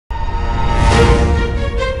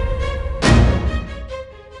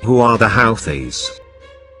Who are the Houthis?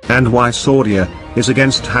 And why Saudia is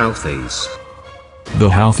against Houthis? The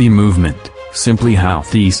Houthi movement, simply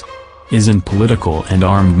Houthis, is a political and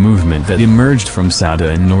armed movement that emerged from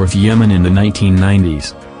Saudia in North Yemen in the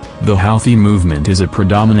 1990s. The Houthi movement is a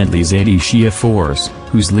predominantly Zaidi Shia force,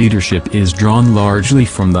 whose leadership is drawn largely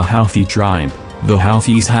from the Houthi tribe. The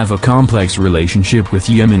Houthis have a complex relationship with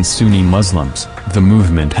Yemen's Sunni Muslims. The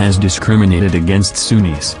movement has discriminated against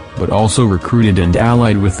Sunnis, but also recruited and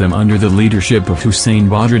allied with them under the leadership of Hussein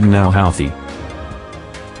Badruddin al-Houthi.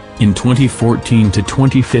 In 2014 to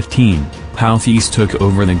 2015, Houthis took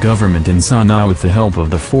over the government in Sana'a with the help of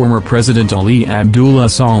the former President Ali Abdullah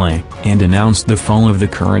Saleh, and announced the fall of the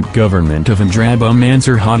current government of Amr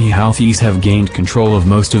Mansur Hadi. Houthis have gained control of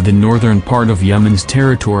most of the northern part of Yemen's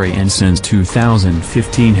territory and since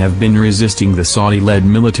 2015 have been resisting the Saudi-led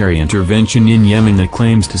military intervention in Yemen that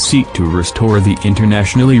claims to seek to restore the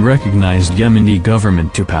internationally recognized Yemeni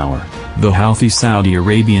government to power. The Houthi-Saudi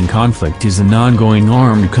Arabian conflict is an ongoing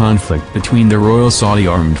armed conflict between the Royal Saudi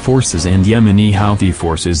Armed Forces and Yemeni Houthi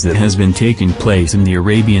forces that has been taking place in the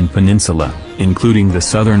Arabian Peninsula, including the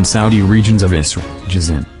southern Saudi regions of Isra,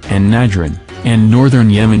 Jizan, and Najran, and northern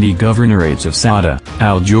Yemeni governorates of Sauda,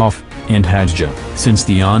 Al-Jawf, and Hajjah, since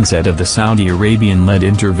the onset of the Saudi Arabian-led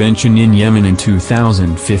intervention in Yemen in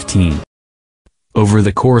 2015. Over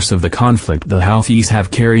the course of the conflict, the Houthis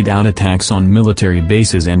have carried out attacks on military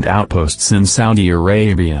bases and outposts in Saudi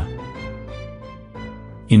Arabia.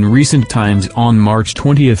 In recent times, on March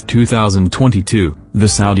 20, 2022, the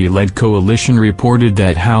Saudi-led coalition reported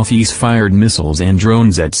that Houthis fired missiles and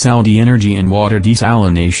drones at Saudi energy and water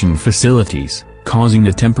desalination facilities, causing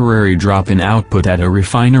a temporary drop in output at a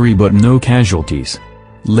refinery but no casualties.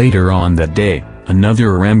 Later on that day, another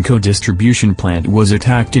Aramco distribution plant was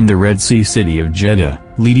attacked in the Red Sea city of Jeddah,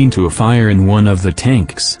 leading to a fire in one of the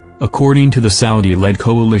tanks, according to the Saudi-led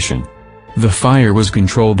coalition. The fire was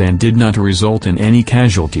controlled and did not result in any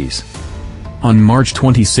casualties. On March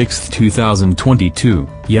 26, 2022,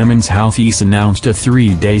 Yemen's Houthis announced a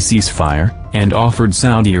 3-day ceasefire, and offered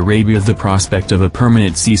Saudi Arabia the prospect of a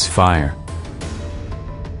permanent ceasefire.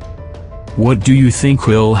 What do you think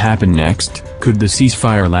will happen next? Could the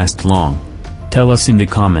ceasefire last long? Tell us in the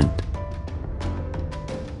comment.